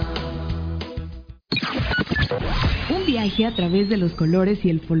 Un viaje a través de los colores y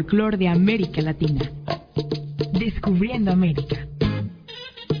el folclore de América Latina. Descubriendo América.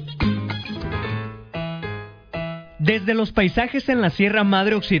 Desde los paisajes en la Sierra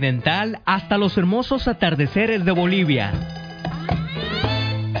Madre Occidental hasta los hermosos atardeceres de Bolivia.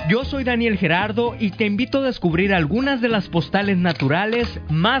 Yo soy Daniel Gerardo y te invito a descubrir algunas de las postales naturales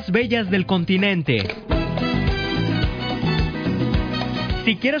más bellas del continente.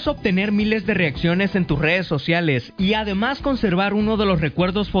 Si quieres obtener miles de reacciones en tus redes sociales y además conservar uno de los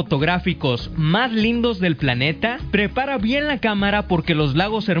recuerdos fotográficos más lindos del planeta, prepara bien la cámara porque los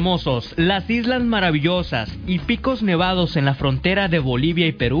lagos hermosos, las islas maravillosas y picos nevados en la frontera de Bolivia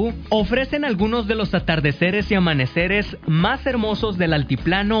y Perú ofrecen algunos de los atardeceres y amaneceres más hermosos del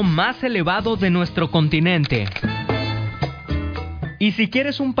altiplano más elevado de nuestro continente. Y si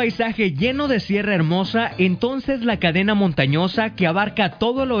quieres un paisaje lleno de sierra hermosa, entonces la cadena montañosa que abarca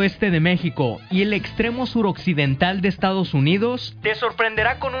todo el oeste de México y el extremo suroccidental de Estados Unidos te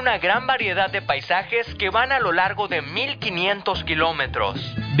sorprenderá con una gran variedad de paisajes que van a lo largo de 1500 kilómetros.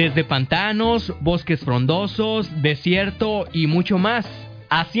 Desde pantanos, bosques frondosos, desierto y mucho más,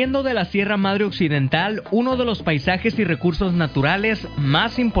 haciendo de la Sierra Madre Occidental uno de los paisajes y recursos naturales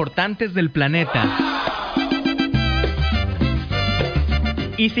más importantes del planeta.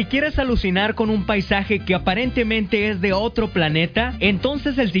 Y si quieres alucinar con un paisaje que aparentemente es de otro planeta,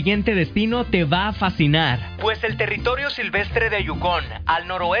 entonces el siguiente destino te va a fascinar. Pues el territorio silvestre de Yukon, al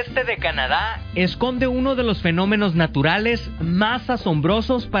noroeste de Canadá, esconde uno de los fenómenos naturales más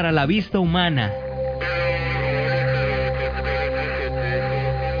asombrosos para la vista humana.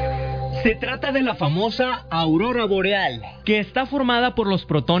 Se trata de la famosa aurora boreal, que está formada por los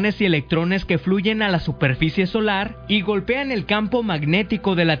protones y electrones que fluyen a la superficie solar y golpean el campo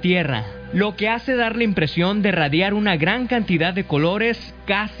magnético de la Tierra, lo que hace dar la impresión de radiar una gran cantidad de colores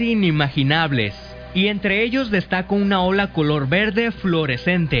casi inimaginables. Y entre ellos destaca una ola color verde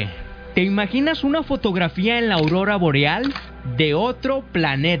fluorescente. ¿Te imaginas una fotografía en la aurora boreal? De otro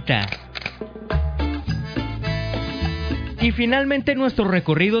planeta. Y finalmente nuestro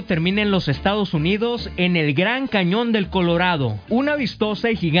recorrido termina en los Estados Unidos, en el Gran Cañón del Colorado, una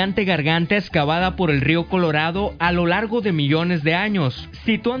vistosa y gigante garganta excavada por el río Colorado a lo largo de millones de años,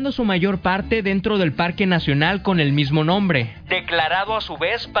 situando su mayor parte dentro del Parque Nacional con el mismo nombre, declarado a su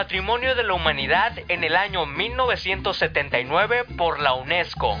vez Patrimonio de la Humanidad en el año 1979 por la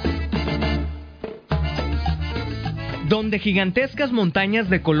UNESCO. Donde gigantescas montañas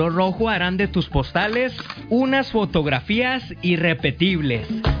de color rojo harán de tus postales unas fotografías irrepetibles.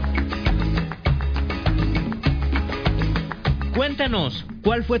 Cuéntanos,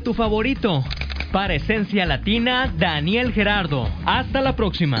 ¿cuál fue tu favorito? Para Esencia Latina, Daniel Gerardo. Hasta la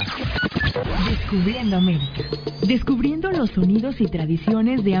próxima. Descubriendo América. Descubriendo los sonidos y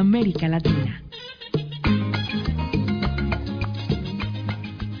tradiciones de América Latina.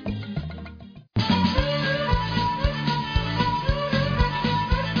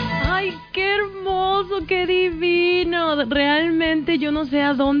 ¡Qué hermoso! ¡Qué divino! Realmente yo no sé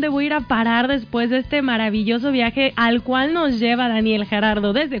a dónde voy a ir a parar después de este maravilloso viaje al cual nos lleva Daniel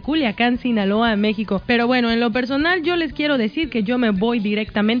Gerardo desde Culiacán, Sinaloa, México. Pero bueno, en lo personal yo les quiero decir que yo me voy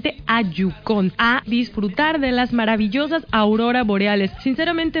directamente a Yukon a disfrutar de las maravillosas auroras boreales.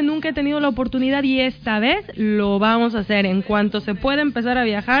 Sinceramente nunca he tenido la oportunidad y esta vez lo vamos a hacer. En cuanto se pueda empezar a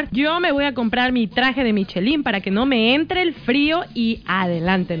viajar, yo me voy a comprar mi traje de Michelin para que no me entre el frío y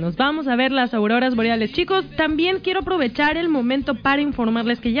adelante. Nos vamos a ver las auroras boreales. Chicos, también quiero aprovechar el momento para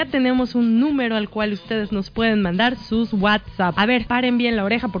informarles que ya tenemos un número al cual ustedes nos pueden mandar sus WhatsApp. A ver, paren bien la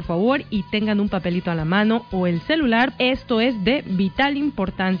oreja por favor y tengan un papelito a la mano o el celular. Esto es de vital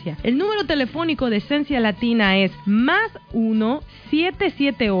importancia. El número telefónico de Esencia Latina es +1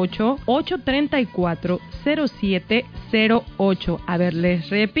 778 834 0708. A ver, les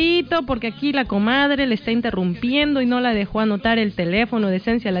repito porque aquí la comadre le está interrumpiendo y no la dejó anotar el teléfono de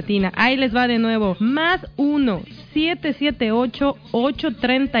Esencia Latina. Ahí les va de nuevo. +1 778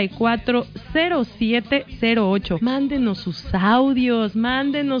 834 0708. Mándenos sus audios,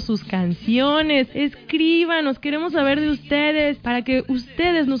 mándenos sus canciones, escríbanos, queremos saber de ustedes para que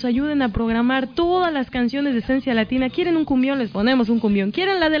ustedes nos ayuden a programar todas las canciones de Esencia Latina. ¿Quieren un cumbión? Les ponemos un cumbión.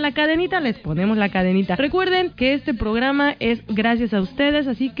 ¿Quieren la de la cadenita? Les ponemos la cadenita. Recuerden que este programa es gracias a ustedes,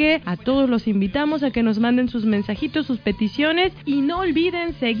 así que a todos los invitamos a que nos manden sus mensajitos, sus peticiones y no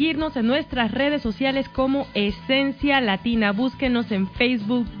olviden seguirnos en nuestras redes sociales como Esencia Latina. Búsquenos en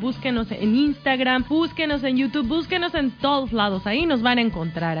Facebook, búsquenos en Instagram, búsquenos en YouTube, búsquenos en todos lados. Ahí nos van a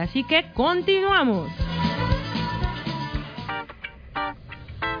encontrar. Así que continuamos.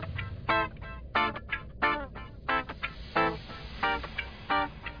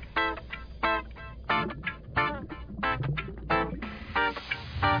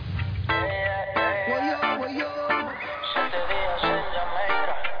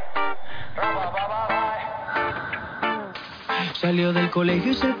 Salió del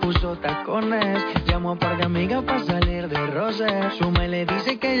colegio y se puso tacones. Llamó a un par de amigas para salir de roce. Su me le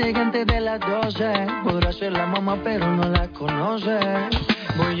dice que llegue antes de las 12. Podrá ser la mamá pero no la conoce.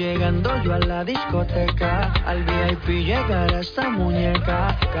 Voy llegando yo a la discoteca. Al VIP llegará esta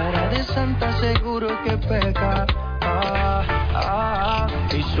muñeca. Cara de santa seguro que peca.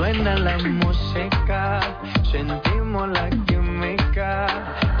 Y suena la música. Sentimos la química.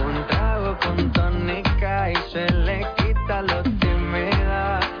 Un trago con tónica y se le quita lo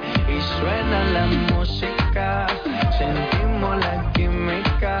tímida. Y suena la música. Sentimos la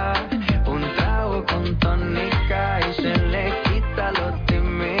química. Un trago con tónica y se le quita lo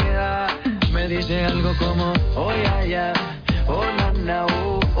tímida. Me dice algo como oh ya ya, oh na na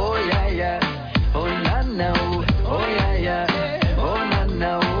oh ya ya, oh na na oh ya ya, oh na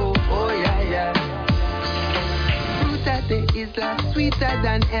na oh ya ya. Fruta de isla, sweeter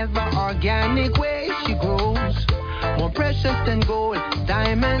than ever, organic way she grows, more precious than gold,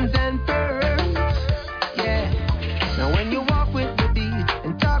 diamonds and pearls. Yeah. Now when you walk with the beat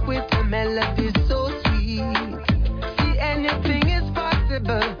and talk with the melody so sweet, see anything is possible.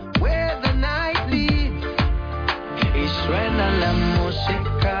 comfortable where the night leads. Y suena la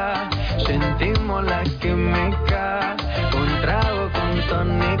música, sentimos la química, un trago con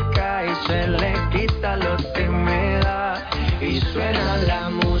tónica y se le quita lo tímida. Y suena la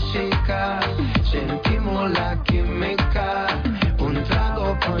música, sentimos la química, un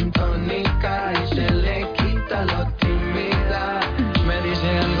trago con tónica y se le quita lo tímida. Me dice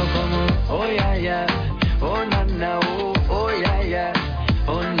algo como, oh yeah yeah, oh na na, oh yeah yeah,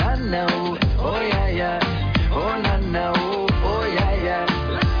 oh na na, oh yeah yeah, oh na na, oh yeah yeah.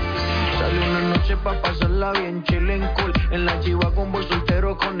 Sale una noche pa' pasarla bien chillin' cool, en la chiva con voz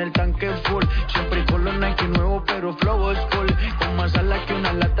soltero con el tanque full, siempre con los Nike nuevos pero flow old school, con más alas que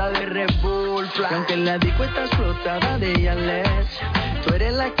una lata de Red Bull. Y aunque la disco está explotada de Yales, tú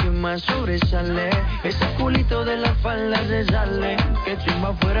eres la que más sobresale, ese culito de la falda se sale, que chimba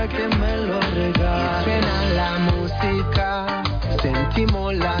afuera que me lo regale. Y suena la música,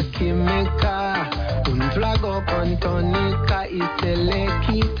 sentimos la química, un trago con tónica y se le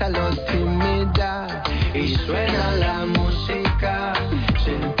quita lo tímida. Y suena la música,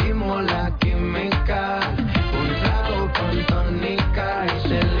 sentimos la química, un trago con tónica y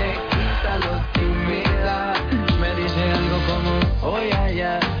se le quita lo tímida. Me dice algo como, oh yeah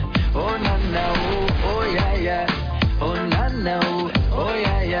yeah, oh na na, oh yeah yeah, oh na na, oh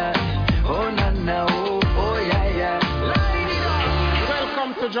yeah yeah, oh na na, oh yeah yeah.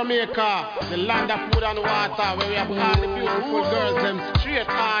 Welcome to Jamaica, the land of food and water, where we have all the beautiful girls them straight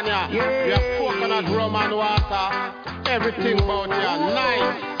on ya. We have coconut rum and water, everything about ya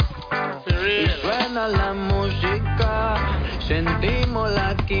nice. Y suena la música, sentimos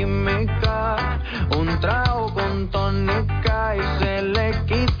la química, un trago con tónica y se le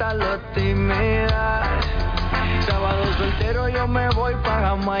quita lo tímida. Sábado soltero yo me voy pa'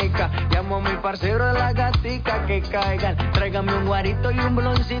 Jamaica, llamo a mi parcero de la gatica que caigan, tráigame un guarito y un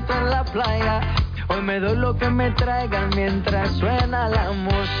bloncito en la playa. Hoy me doy lo que me traigan mientras suena la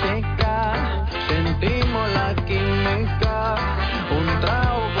música, sentimos la química, un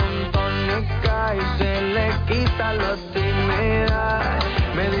trago con tónica y se le quita lo tímida.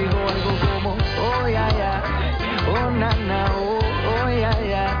 Me dijo algo como, oh yeah yeah, oh na na, oh yeah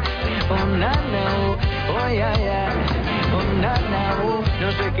yeah, oh na na, oh yeah yeah, oh na na,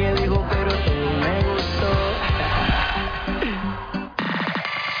 no sé qué dijo pero todo me gustó.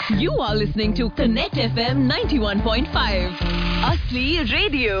 You are listening to Connect FM 91.5, Asli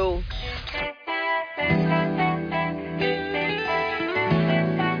Radio.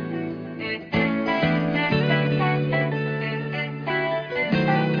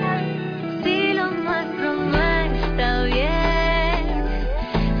 Si lo nuestro no está bien,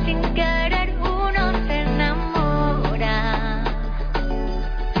 sin querer uno se enamora.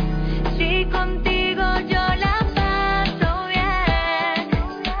 Si contigo yo la paso bien,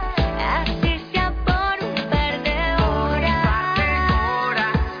 así sea por un par de horas.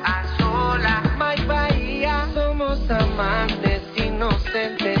 A solas, my bahía, somos amantes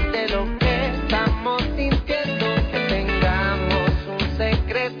inocentes de lo que estamos sintiendo, que tengamos un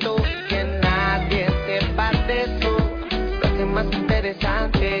secreto y que nadie sepa de eso. Lo que más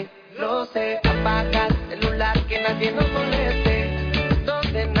interesante, lo sé, apaga el celular que nadie nos moleste,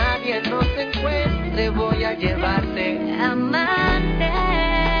 donde nadie nos encuentre voy a llevarte. Amantes,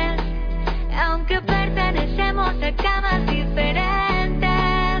 aunque pertenecemos a camas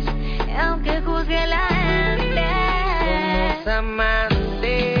diferentes, aunque juzgue la gente. Somos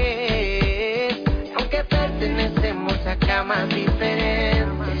amantes, aunque pertenecemos a camas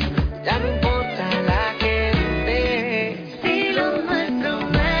diferentes, ya no importa la gente. Si lo nuestro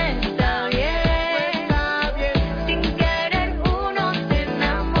no está bien, sin querer uno se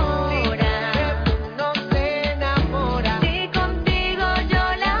enamora. Uno se enamora. Si contigo yo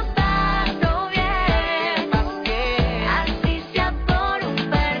la paso bien, así sea por un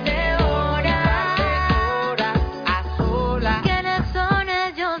par de horas. A solas. ¿Quiénes son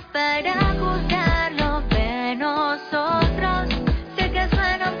ellos para juzgar lo de nosotros? Sé que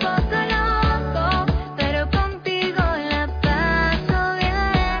suena un poco loco, pero contigo la paso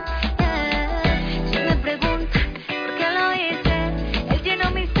bien. Si me preguntan por qué lo hice, él llenó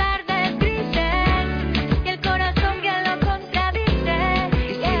mis tardes grises y el corazón que lo contradice.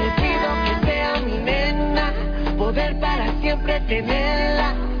 Y si le pido que sea mi nena, poder para siempre tenerla.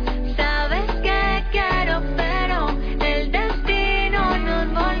 Sabes que quiero, pero el destino nos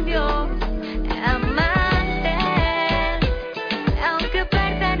volvió amantes, aunque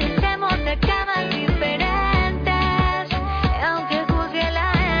pertenecemos a camas diferentes, aunque juzgue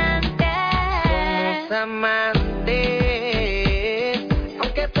la gente. Somos amantes,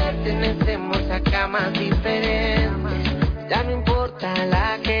 aunque pertenecemos a camas diferentes, ya no importa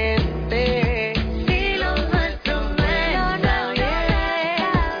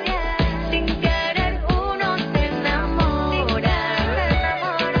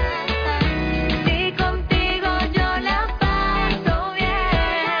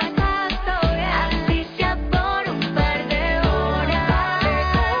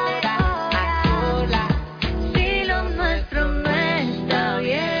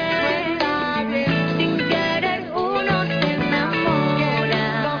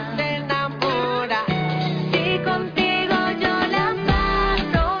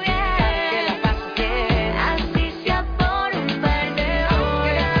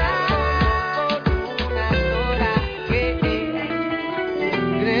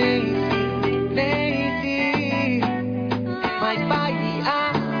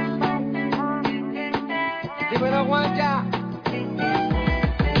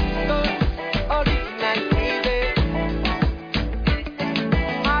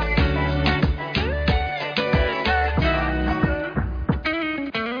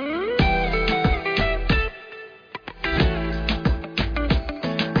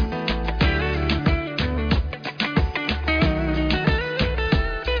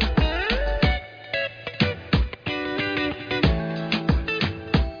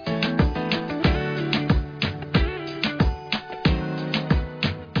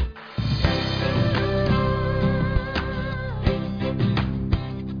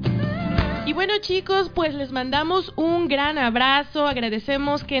Y bueno, chicos, pues les mandamos un gran abrazo,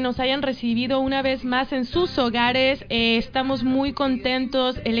 agradecemos que nos hayan recibido una vez más en sus hogares, estamos muy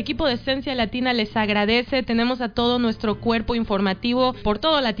contentos, el equipo de Esencia Latina les agradece, tenemos a todo nuestro cuerpo informativo por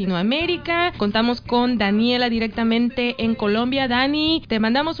todo Latinoamérica, contamos con Daniela directamente en Colombia. Dani, te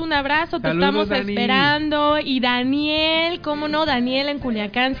mandamos un abrazo, te estamos esperando. Y Daniel, cómo no, Daniel en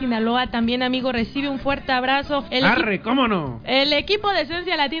Culiacán, Sinaloa, también amigo, recibe un fuerte abrazo. ¿Cómo no? El equipo de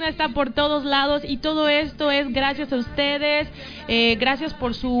Esencia Latina está por todos lados y todo esto es gracias a ustedes, gracias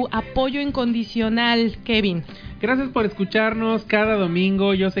por su apoyo incondicional, Kevin. Gracias por escucharnos cada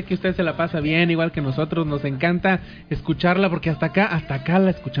domingo. Yo sé que usted se la pasa bien, igual que nosotros. Nos encanta escucharla porque hasta acá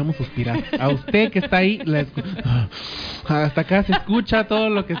la escuchamos suspirar. A usted que está ahí, hasta acá se escucha todo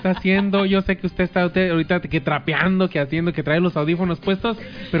lo que está haciendo. Yo sé que usted está ahorita que trapeando, que haciendo, que trae los audífonos puestos,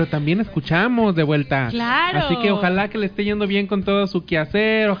 pero también escuchamos de vuelta. Claro. Así que ojalá que le esté yendo bien con todo su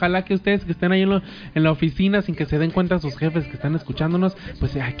quehacer. Ojalá que ustedes que estén ahí en la oficina sin que se den cuenta sus jefes que están escuchándonos,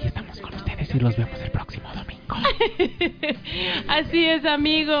 pues aquí estamos con ustedes y los vemos el próximo domingo. Así es,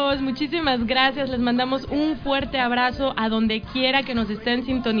 amigos, muchísimas gracias, les mandamos un fuerte abrazo a donde quiera que nos estén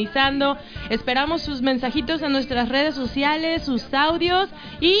sintonizando, esperamos sus mensajitos en nuestras redes sociales, sus audios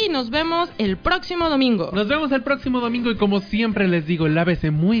y nos vemos el próximo domingo. Nos vemos el próximo domingo y como siempre les digo,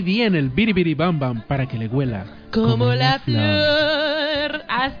 lávese muy bien el biribiri bam bam para que le huela como la flor.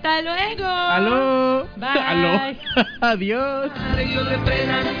 Hasta luego. Aló. Bye. Aló. Adiós.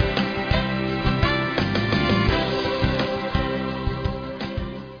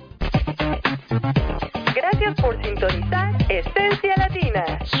 Gracias por sintonizar Esencia Latina.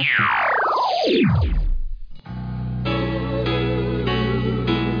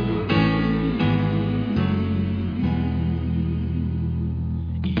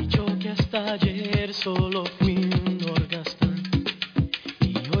 Y yo que hasta ayer solo fui un orgasmo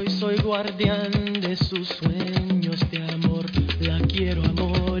y hoy soy guardián de sus sueños de amor, la quiero a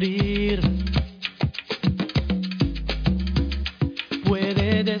morir.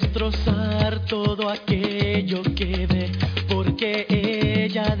 Puede destrozar todo aquello que ve, porque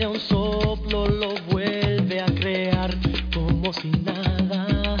ella de un solo